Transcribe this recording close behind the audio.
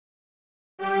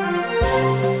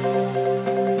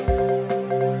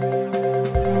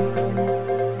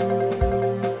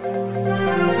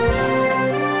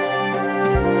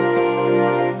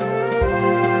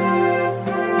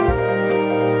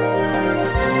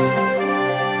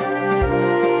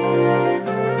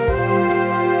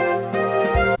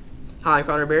Hi,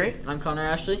 Connor Berry. I'm Connor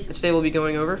Ashley. And today we'll be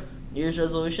going over New Year's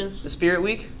resolutions, the Spirit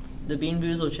Week, the Bean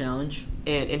Boozle Challenge,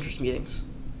 and interest meetings.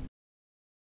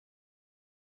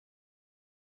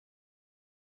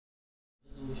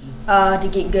 To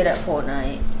get good at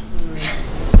Fortnite.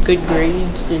 Good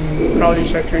grades and probably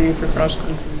start training for cross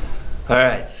country.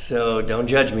 Alright, so don't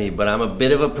judge me, but I'm a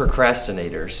bit of a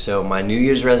procrastinator. So my New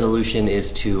Year's resolution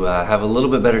is to have a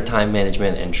little bit better time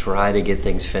management and try to get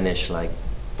things finished like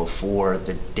before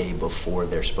the day before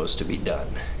they're supposed to be done.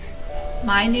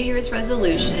 My New Year's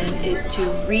resolution is to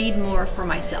read more for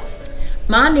myself.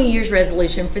 My New Year's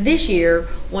resolution for this year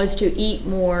was to eat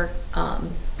more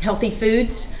healthy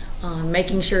foods,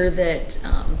 making sure that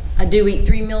I do eat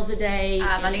 3 meals a day.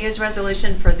 My New Year's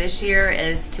resolution for this year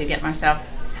is to get myself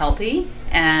healthy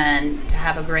and to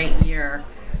have a great year,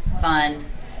 fun,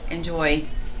 enjoy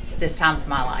this time of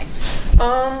my life.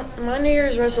 My New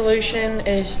Year's resolution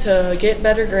is to get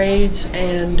better grades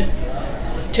and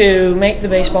to make the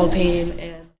baseball team.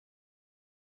 And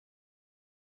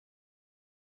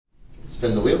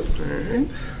spin the wheel. Alright.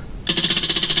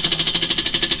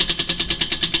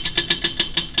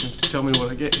 Tell me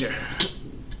what I get here.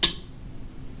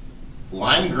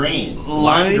 Lime green. Lime?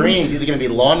 Lime green is either going to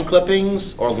be lawn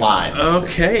clippings or lime.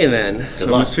 Okay then. So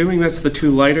I'm luck. assuming that's the two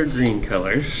lighter green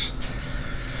colors.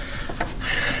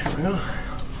 There we go.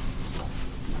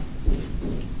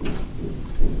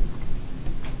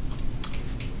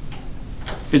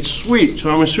 It's sweet,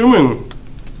 so I'm assuming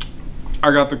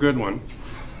I got the good one.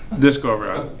 This go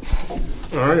around.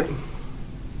 Alright.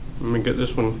 Let me get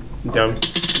this one down.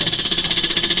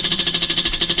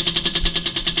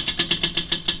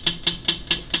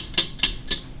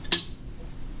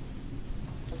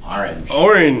 Orange.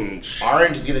 Orange.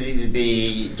 Orange is going to either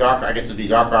be dark, I guess it would be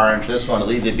dark orange. This one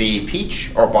will either be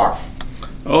peach or barf.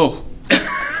 Oh.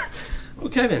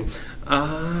 Okay then.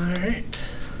 Alright.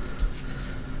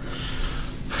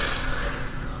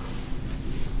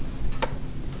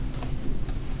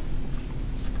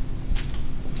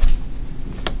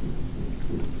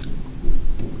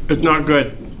 It's not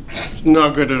good. It's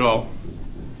not good at all.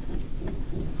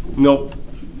 Nope.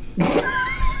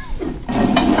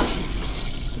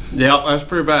 Yeah, that's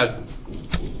pretty bad.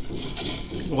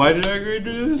 Why did I agree to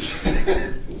do this?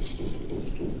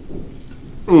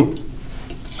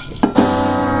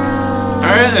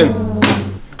 Alright then.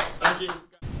 Thank you.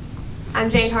 I'm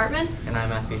Jade Hartman, and I'm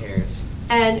Matthew Harris.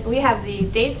 and we have the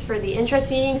dates for the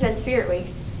interest meetings and Spirit Week.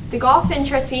 The golf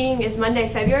interest meeting is Monday,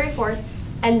 February 4th,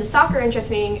 and the soccer interest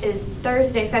meeting is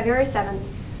Thursday, February 7th.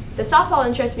 The softball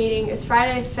interest meeting is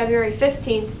Friday, February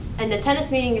 15th, and the tennis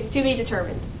meeting is to be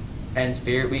determined. And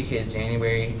Spirit Week is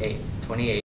January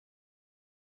 28th.